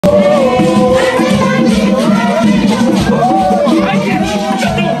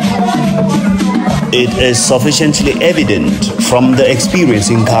It is sufficiently evident from the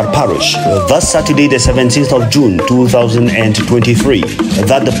experience in Nkar Parish, thus Saturday the 17th of June 2023,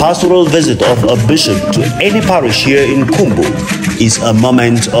 that the pastoral visit of a bishop to any parish here in Kumbu is a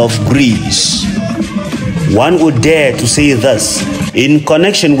moment of grace. One would dare to say thus in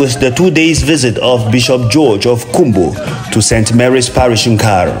connection with the 2 days visit of Bishop George of Kumbu to St. Mary's Parish in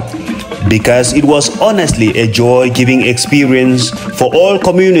Nkar, because it was honestly a joy-giving experience for all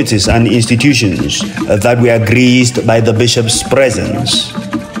communities and institutions that were graced by the bishop's presence.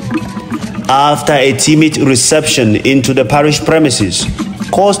 After a timid reception into the parish premises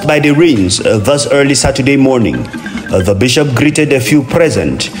caused by the rains thus early Saturday morning, the bishop greeted a few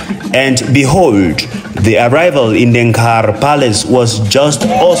present, and behold, the arrival in the Nkar Palace was just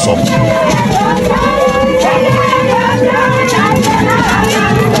awesome.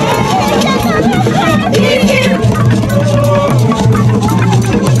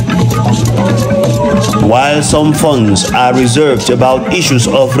 While some funds are reserved about issues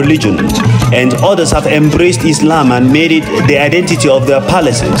of religion, and others have embraced Islam and made it the identity of their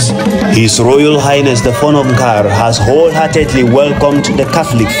palaces, His Royal Highness the Fon of Nkar has wholeheartedly welcomed the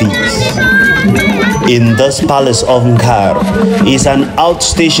Catholic feast. In this palace of Nkar is an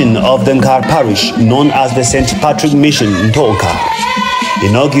outstation of the Nkar Parish known as the St. Patrick Mission Nkar.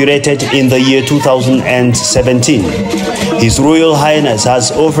 Inaugurated in the year 2017, His Royal Highness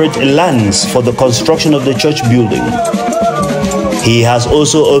has offered lands for the construction of the church building. He has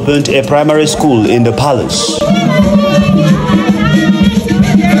also opened a primary school in the palace.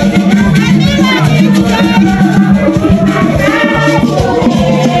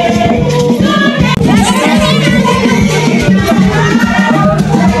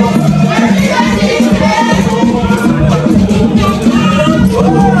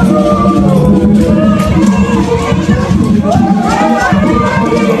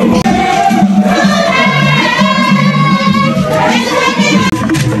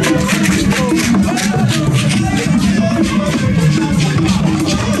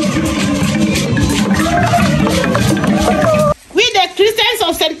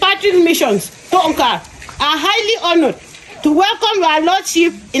 Missions to Nkar are highly honored to welcome your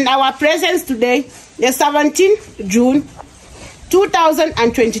Lordship in our presence today, the 17th June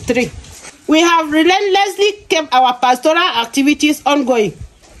 2023. We have relentlessly kept our pastoral activities ongoing.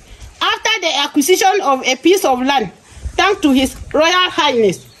 After the acquisition of a piece of land, thanks to His Royal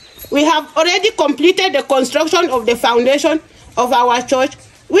Highness, we have already completed the construction of the foundation of our church,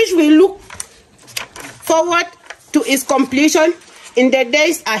 which we look forward to its completion in the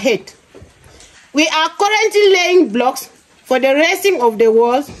days ahead. We are currently laying blocks for the raising of the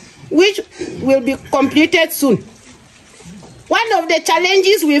walls, which will be completed soon. One of the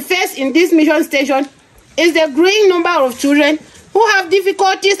challenges we face in this mission station is the growing number of children who have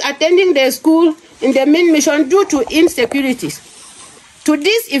difficulties attending their school in the main mission due to insecurities. To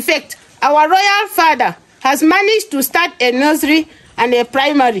this effect, our Royal Father has managed to start a nursery and a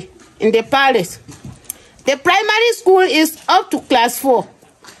primary in the palace. The primary school is up to class 4.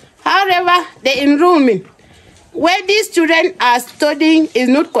 However, the enrollment where these children are studying is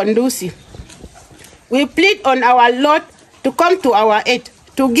not conducive. We plead on our Lord to come to our aid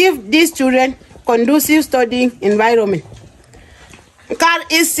to give these children conducive studying environment.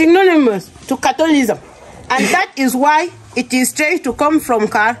 Nkar is synonymous to Catholicism, and that is why it is strange to come from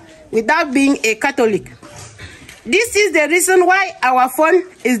Nkar without being a Catholic. This is the reason why our fund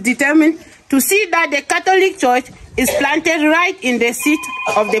is determined to see that the Catholic Church is planted right in the seat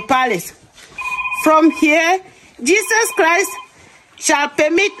of the palace. From here, Jesus Christ shall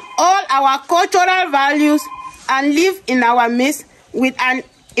permit all our cultural values and live in our midst with an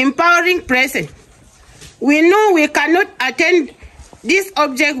empowering presence. We know we cannot attain this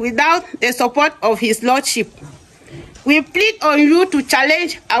object without the support of His Lordship. We plead on you to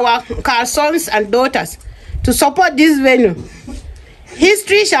challenge our sons and daughters to support this venue.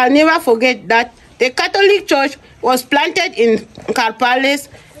 History shall never forget that the Catholic Church was planted in Nkar Palace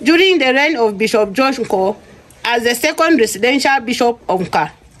during the reign of Bishop George Nkar as the second residential bishop of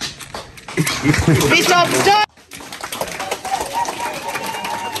Nkar. Bishop George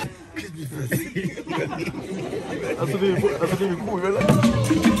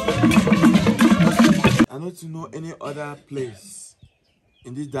I not to know any other place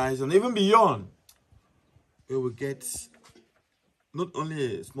in this diocese and even beyond where we get not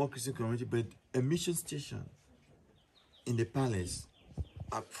only a small Christian community but a mission station in the palace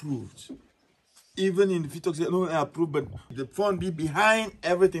approved. Even in the talks, not only approved, but the fund be behind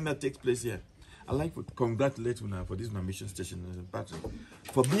everything that takes place here. I'd like to congratulate you now for this mission station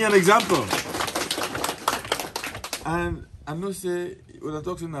for being an example. And I know say when I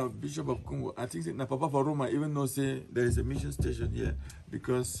talk to now Bishop of Congo, I think that Papa for Roma even know say there is a mission station here,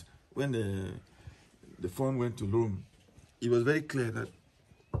 because when the phone went to Rome, it was very clear that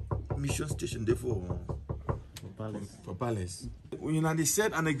mission station therefore for palace. You know, they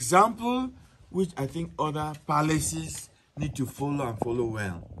set an example which I think other palaces need to follow and follow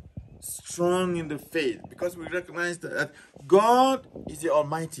well. Strong in the faith, because we recognize that God is the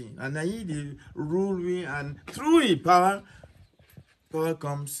Almighty, and He rule we, and through His power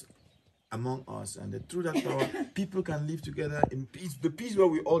comes among us, and through that power, people can live together in peace. The peace where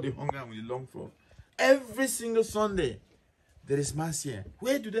we all the hunger and we long for. Every single Sunday, there is mass here.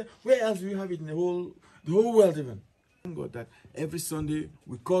 Where else do you have it in the whole world even? God, that every Sunday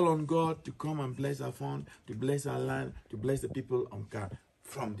we call on God to come and bless our fund, to bless our land, to bless the people of Nkar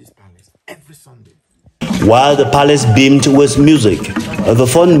from this palace every Sunday. While the palace beamed with music, the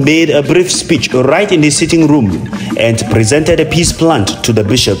fund made a brief speech right in the sitting room and presented a peace plant to the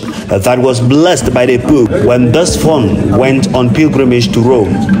bishop that was blessed by the Pope when thus fund went on pilgrimage to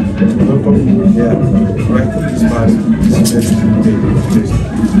Rome.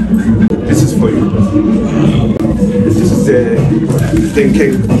 This is for you. This is the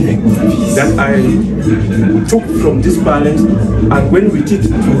cake that I took from this palace and went with it to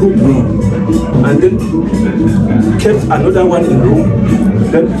Rome, and then kept another one in Rome,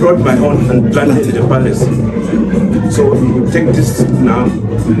 then brought my own and planted in the palace. So we will take this now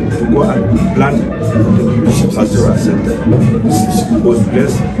to go and plant the Bishop's Pastoral Center. This was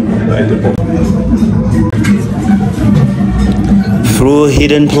blessed by the Pope. Through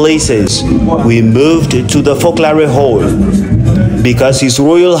hidden places, we moved to the Folklore Hall because His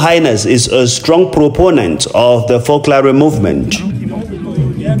Royal Highness is a strong proponent of the folklore movement.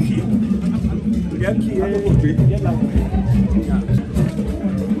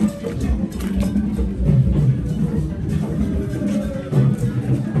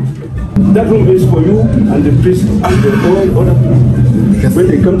 That room is for you and the priest and all other people. When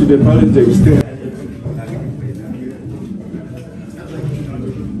they come to the palace, they will stay.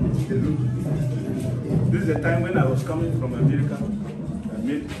 This is the time when I was coming from America.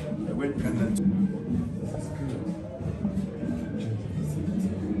 I went to Canada.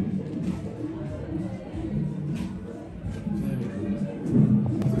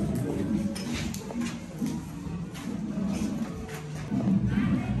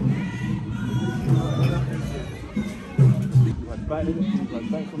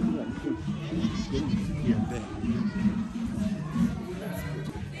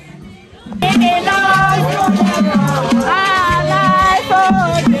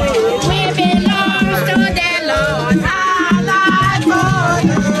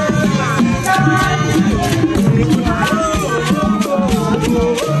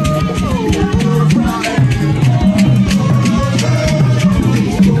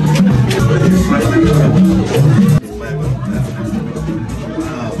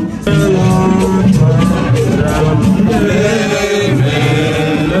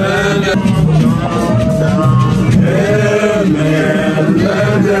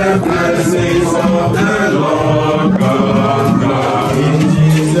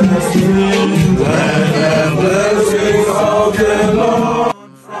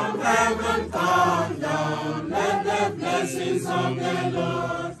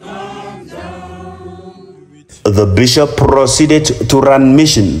 The bishop proceeded to run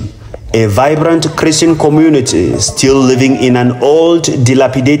mission, a vibrant Christian community still living in an old,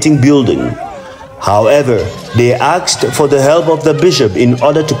 dilapidating building. However, they asked for the help of the bishop in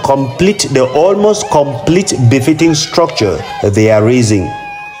order to complete the almost complete befitting structure they are raising.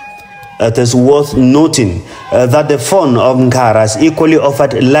 It is worth noting that the fund of Nkar has equally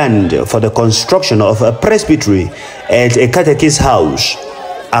offered land for the construction of a presbytery and a catechist house,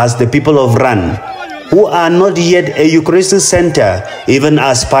 as the people of Ran, who are not yet a Eucharistic center, even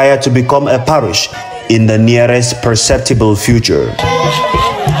aspire to become a parish in the nearest perceptible future.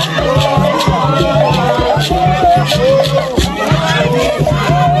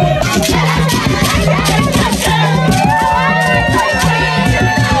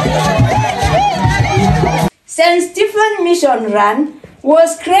 St. Stephen Mission Run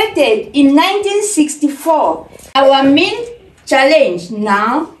was created in 1964. Our main challenge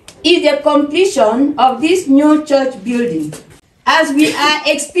now is the completion of this new church building. As we are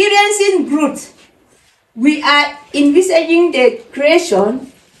experiencing growth, we are envisaging the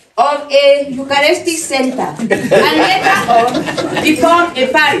creation of a Eucharistic center and later on become a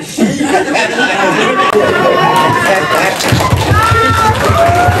parish.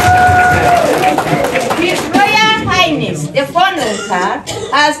 His Royal Highness, the founder Nkar,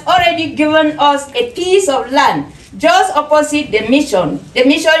 has already given us a piece of land just opposite the mission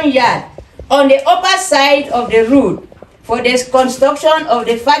yard, on the upper side of the road, for the construction of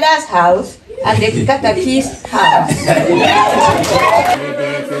the father's house and the catechist's house.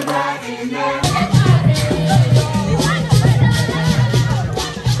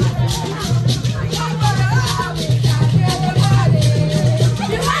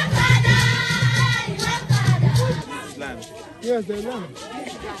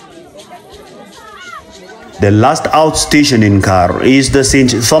 The last outstation in Nkar is the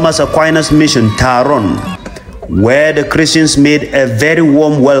St. Thomas Aquinas Mission Taron, where the Christians made a very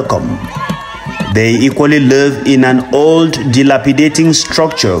warm welcome. They equally live in an old, dilapidating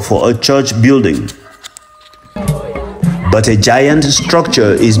structure for a church building. But a giant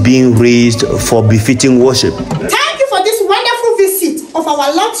structure is being raised for befitting worship. Thank you for this wonderful visit of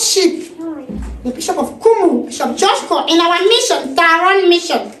our Lordship, the Bishop of Kumu, Bishop Joshua, in our mission, Taron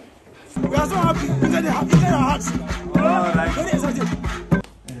Mission. We are so happy. Look at our hearts.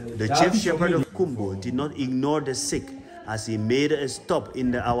 The chief shepherd of Kumbo did not ignore the sick as he made a stop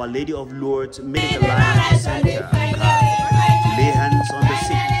in the Our Lady of Lourdes Medical Life Center to lay hands on the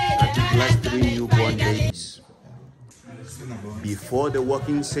sick and to bless 3 newborn babies. Before the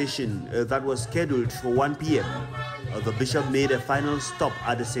working session that was scheduled for 1 p.m., the bishop made a final stop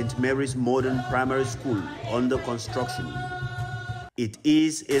at the St. Mary's Modern Primary School under construction. It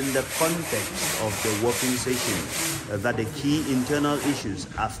is in the context of the working session that the key internal issues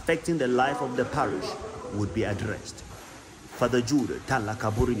affecting the life of the parish would be addressed. Father Jude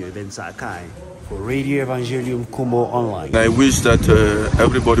Talakaburinyo Bensakai for Radio Evangelium Kumo Online. I wish that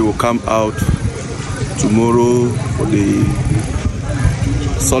everybody will come out tomorrow for the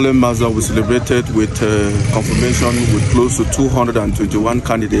solemn mass that we celebrated with confirmation with close to 221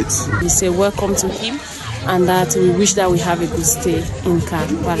 candidates. We say welcome to him, and that we wish that we have a good stay in Nkar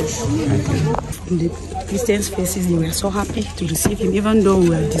Parish. In the Christians' faces, they were so happy to receive him, even though we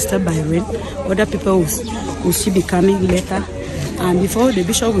were disturbed by rain. Other people will still be coming later. And before the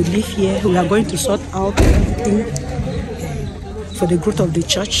bishop will leave here, we are going to sort out everything for the growth of the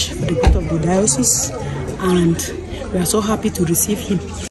church, for the growth of the diocese, and we are so happy to receive him.